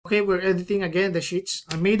Okay, we're editing again the sheets.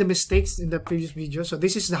 I made the mistakes in the previous video, so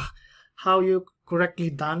this is the how you correctly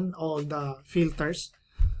done all the filters.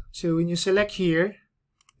 So when you select here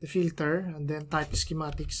the filter and then type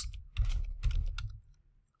schematics,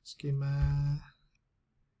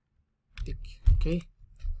 okay,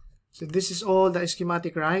 so this is all the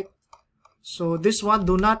schematic, right? So this one,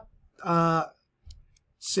 do not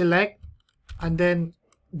select and then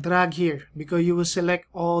drag here, because you will select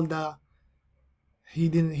all the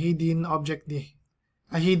hidden object, the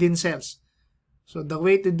hidden cells. So the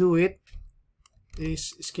way to do it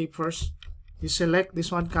is escape first. You select this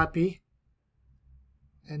one, copy,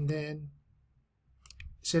 and then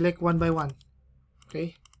select one by one.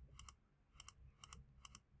 Okay.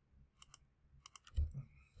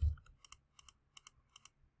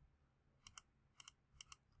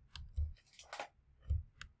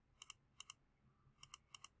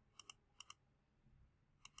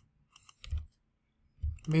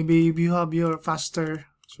 Maybe if you have your faster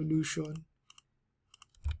solution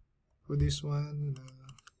for this one,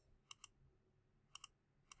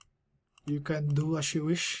 you can do as you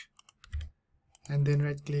wish, and then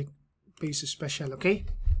right click, paste special. Okay,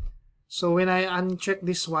 so when I uncheck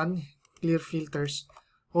this one, clear filters,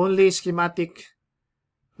 only schematic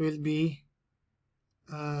will be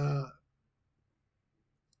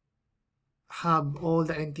have all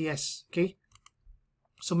the NTS. Okay,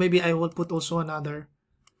 so maybe I will put also another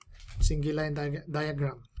single line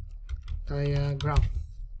diagram.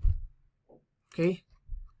 Okay,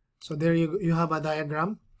 so there you have a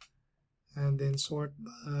diagram, and then sort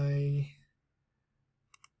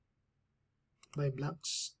by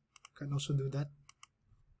blocks. You can also do that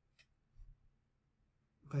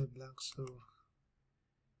by blocks. So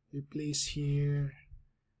you place here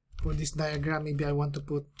for this diagram, maybe I want to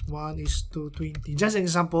put 1:20, just an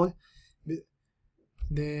example,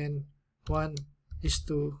 then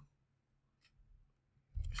 1:50.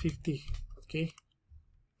 Okay,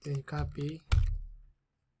 then copy,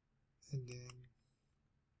 and then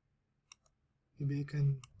maybe I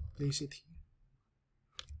can place it here,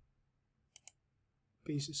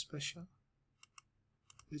 paste special.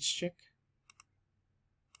 Let's check,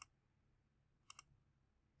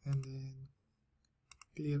 and then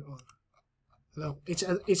clear all. Look,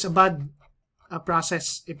 it's a bad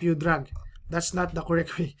process if you drag. That's not the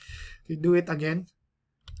correct way. You do it again.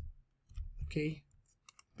 Okay,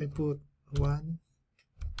 I put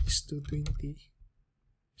 1:20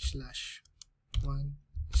 slash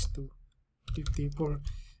 1:50 for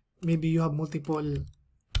maybe you have multiple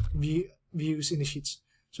views in the sheets.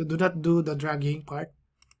 So do not do the dragging part.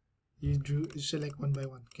 You select one by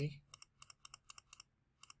one. Okay.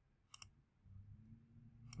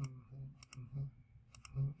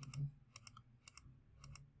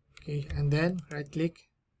 Okay, and then right click,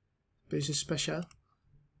 paste special,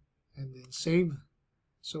 and then save.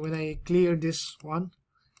 So when I clear this one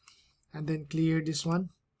and then clear this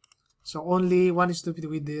one, so only 1:50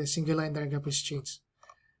 with the single line diagram is changed.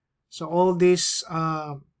 So all this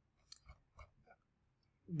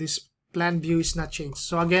this plan view is not changed.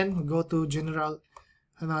 So again, go to general,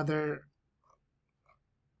 another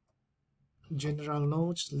general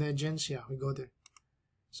notes, legends. Yeah, we go there.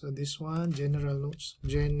 So this one, general notes,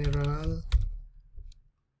 general.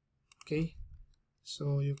 Okay,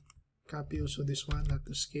 so you copy also this one, not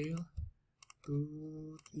to scale.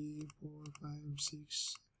 2, 3, 4, 5,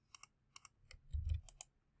 6.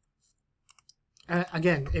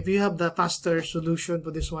 Again, if you have the faster solution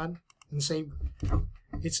for this one and save,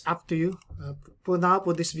 it's up to you. For now,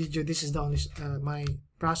 for this video, this is the only my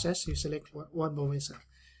process. You select one by myself.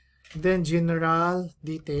 Then general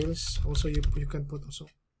details. Also, you can put also.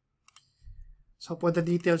 So for the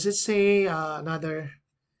details, let's say another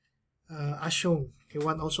as shown. You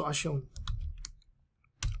want also as shown.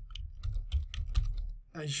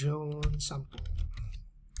 As shown sample.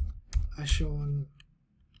 As shown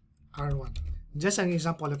R1. Just an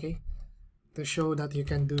example, okay, to show that you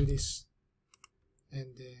can do this.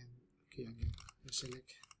 And then, okay, again, you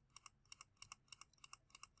select.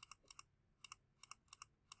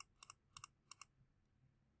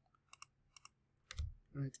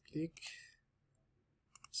 Right click,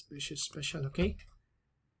 special, okay.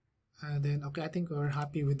 And then, okay, I think we're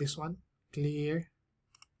happy with this one. Clear,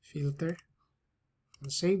 filter,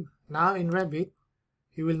 and save. Now in Revit,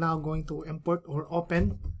 you will now going to import or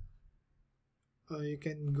open. You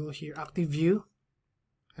can go here, active view,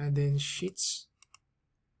 and then sheets,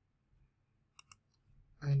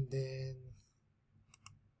 and then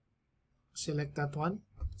select that one.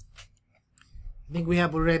 I think we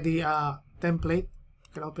have already a template.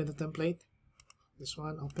 You can open the template. This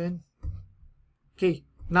one, open. Okay,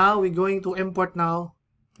 now we're going to import now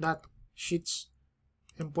that sheets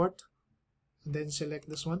import, and then select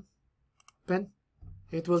this one, open.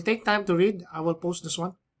 It will take time to read. I will post this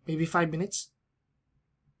one, maybe 5 minutes.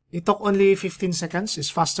 It took only 15 seconds. It's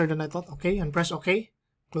faster than I thought. Okay, and press OK.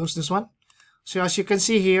 Close this one. So as you can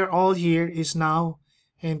see here, all here is now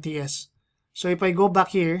NTS. So if I go back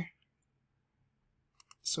here,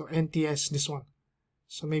 so NTS, this one.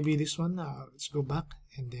 So maybe this one, let's go back,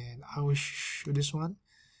 and then I will show this one,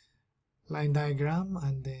 line diagram,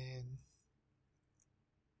 and then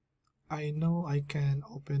I know I can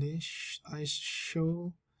open it. I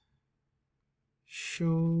show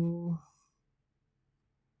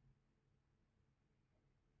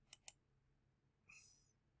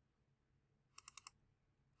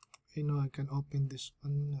I know I can open this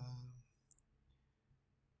one.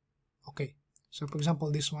 Okay, so for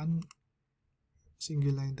example, this one,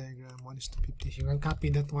 single line diagram 1:50. You can copy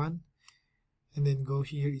that one and then go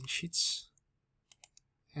here in sheets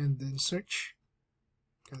and then search,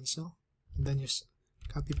 cancel, and then just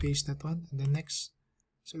copy paste that one, and then next.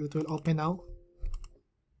 So it will open now.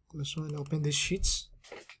 Close one, open these sheets.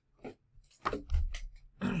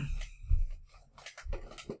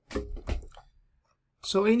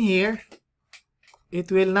 So in here,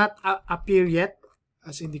 it will not appear yet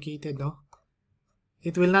as indicated, no?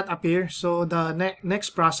 It will not appear. So the next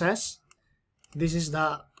process, this is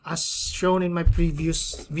the, as shown in my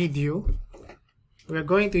previous video, we're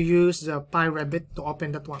going to use the Revit to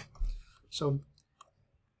open that one. So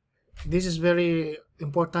this is very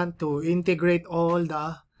important to integrate all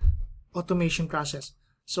the automation process.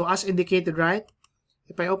 So as indicated, right?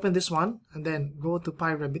 If I open this one and then go to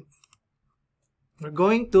Revit, we're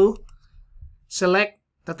going to select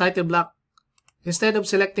the title block. Instead of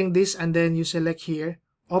selecting this and then you select here,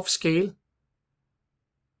 off scale,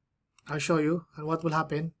 I'll show you, and what will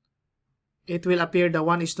happen, it will appear the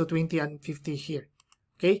 1:20 and 50 here.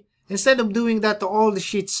 Okay, instead of doing that to all the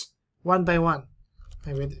sheets one by one,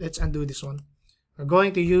 let's undo this one. We're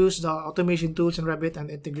going to use the automation tools in Revit and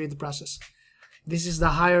integrate the process. This is the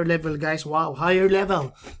higher level, guys. Wow, higher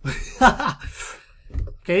level.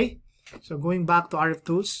 Okay, so going back to RF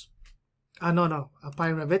tools,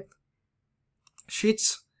 Revit,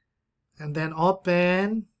 sheets, and then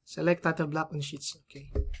open, select title block and sheets.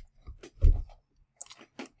 Okay,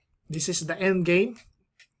 this is the end game.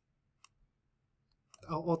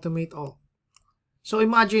 I'll automate all. So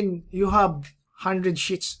imagine you have 100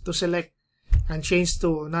 sheets to select and change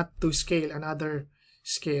to not to scale, another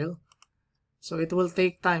scale. So it will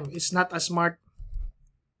take time. It's not a smart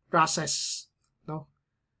process, no?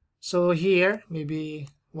 So here, maybe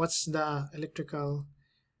what's the electrical?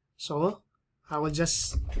 So I will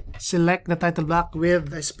just select the title block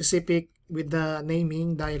with a specific, with the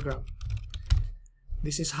naming diagram.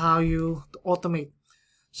 This is how you automate.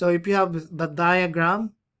 So if you have the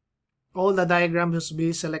diagram, all the diagrams must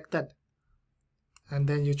be selected, and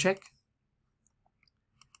then you check.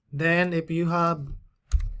 Then if you have,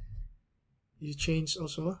 you change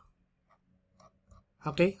also.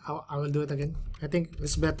 Okay, I will do it again. I think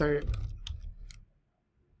it's better.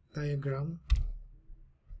 Diagram.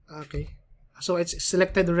 Okay, so it's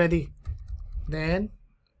selected already. Then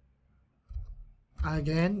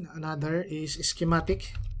again, another is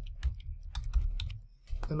schematic.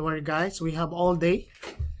 Don't worry, guys, we have all day.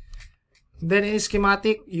 Then in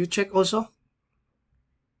schematic, you check also.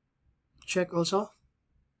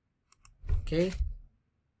 Okay,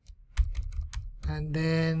 and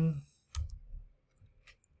then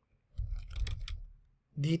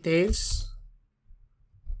details.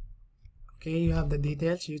 Okay, you have the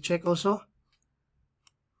details, you check also.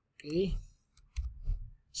 Okay,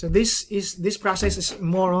 so this process is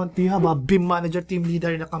more on, do you have a BIM manager, team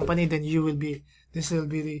leader in the company, then you will be, this will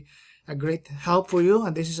be a great help for you,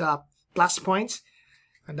 and this is a plus points,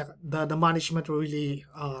 and the management will really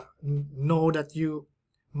know that you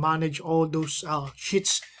manage all those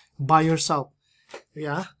sheets by yourself.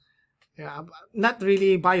 Yeah, not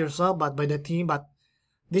really by yourself, but by the team. But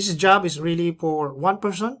this job is really for one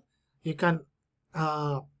person. You can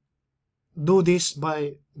do this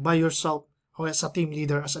by yourself, or as a team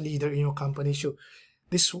leader, as a leader in your company. So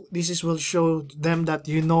this will show them that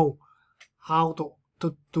you know how to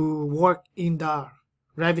work in the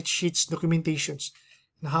Revit sheets documentations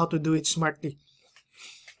and how to do it smartly.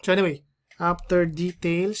 So anyway, after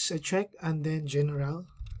details, I check, and then general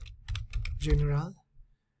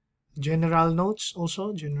notes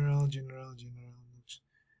also, general notes.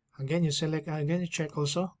 Again, you select, again you check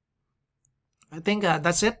also. I think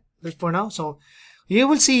that's it for now. So you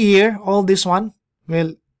will see here, all this one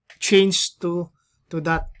will change to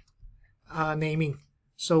that naming.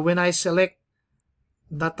 So when I select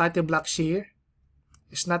the title blocks here,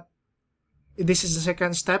 It's not. This is the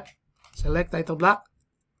second step. Select title block.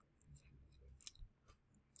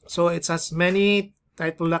 So it has many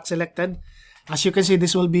title block selected. As you can see,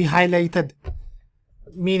 this will be highlighted,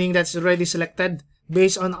 meaning that's already selected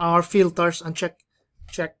based on our filters and check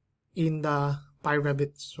in the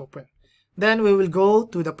Revit software. Then we will go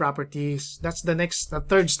to the properties. That's the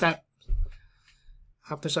third step.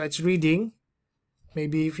 After, so it's reading,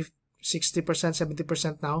 maybe 60%,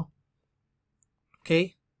 70% now.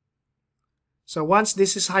 Okay. So once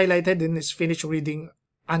this is highlighted, then it's finished reading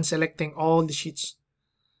and selecting all the sheets.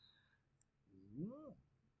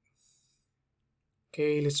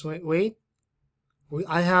 Okay, let's wait.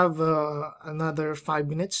 I have another 5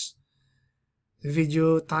 minutes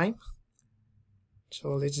video time.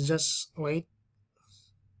 So let's just wait.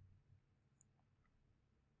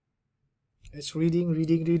 It's reading.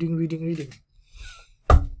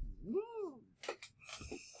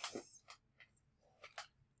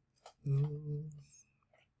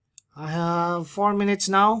 I have 4 minutes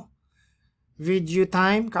now. Video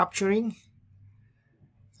time capturing.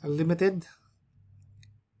 Unlimited.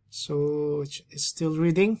 So it's still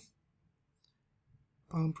reading.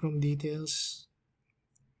 From details.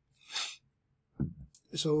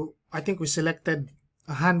 So I think we selected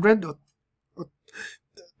 100 or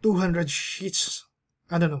 200 sheets.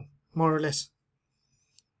 I don't know, more or less.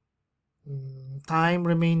 Time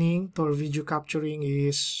remaining for video capturing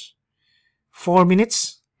is 4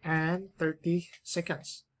 minutes and 30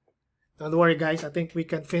 seconds. Don't worry guys, I think we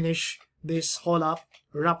can finish this whole up,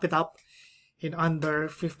 wrap it up in under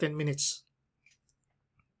 15 minutes.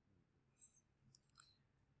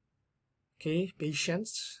 Okay,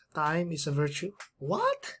 patience. Time is a virtue.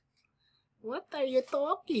 What? What are you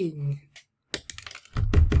talking?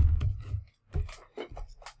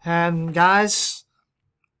 And guys,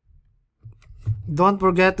 don't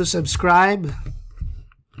forget to subscribe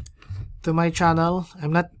to my channel.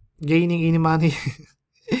 I'm not gaining any money.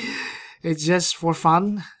 It's just for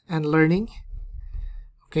fun and learning.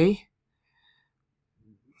 Okay.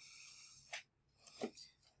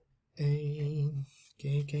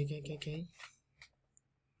 Okay.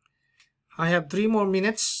 I have 3 more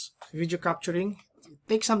minutes video capturing. It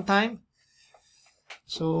takes some time.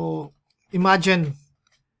 So imagine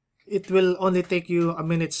it will only take you a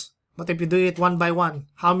minute. But if you do it one by one,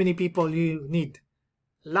 how many people you need?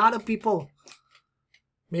 A lot of people.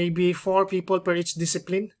 Maybe 4 people per each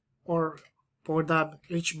discipline, or for the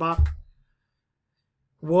HVAC,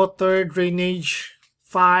 water, drainage,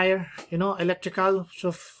 fire, electrical.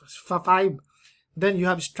 So 5. Then you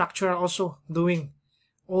have structure also doing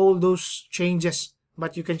all those changes,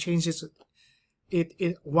 but you can change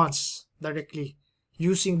it once directly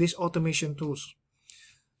using these automation tools.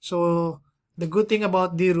 So the good thing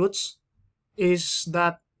about D-Roots is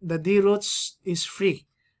that the D-Roots is free,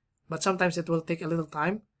 but sometimes it will take a little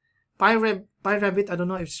time. Revit, I don't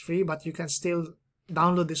know if it's free, but you can still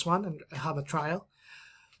download this one and have a trial.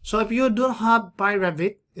 So if you don't have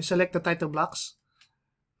Revit, you select the title blocks.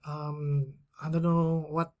 I don't know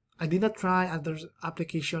what, I did not try other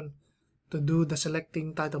application to do the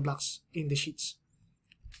selecting title blocks in the sheets.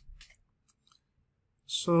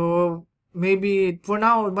 So maybe for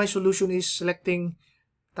now my solution is selecting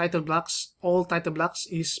title blocks. All title blocks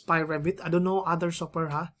is Revit. I don't know other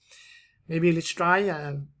software, Maybe let's try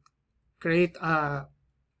and create a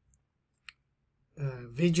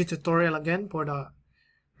video tutorial again for the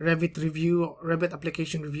Revit review, Revit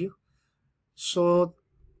application review. So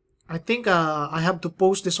I think I have to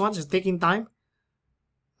post this one. It's taking time.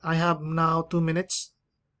 I have now 2 minutes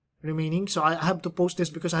remaining, so I have to post this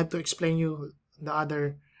because I have to explain you the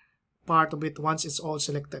other part of it once it's all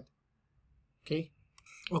selected.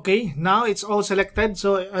 Okay, now it's all selected.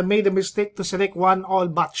 So I made a mistake to select one all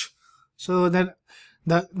batch. So then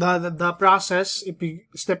the process, if we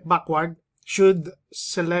step backward, should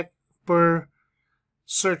select per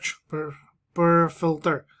search, per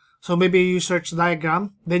filter. So maybe you search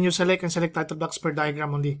diagram, then you select title blocks per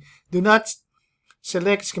diagram only. Do not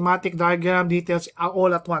select schematic, diagram, details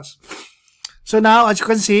all at once. So now, as you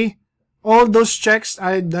can see, all those checks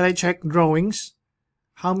that I checked, drawings.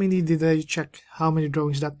 How many did I check? How many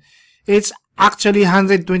drawings that? It's actually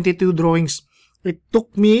 122 drawings. It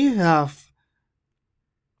took me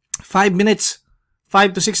 5 minutes,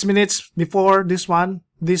 5 to 6 minutes before this one.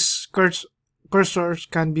 This cursors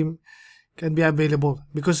can be available,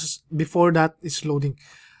 because before that it's loading.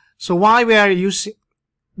 So why we are using,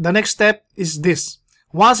 the next step is this.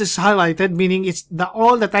 Once it's highlighted, meaning it's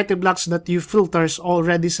all the title blocks that you filters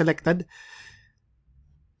already selected.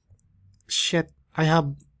 Shit, I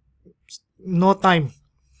have no time.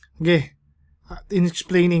 Okay, in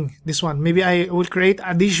explaining this one. Maybe I will create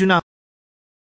additional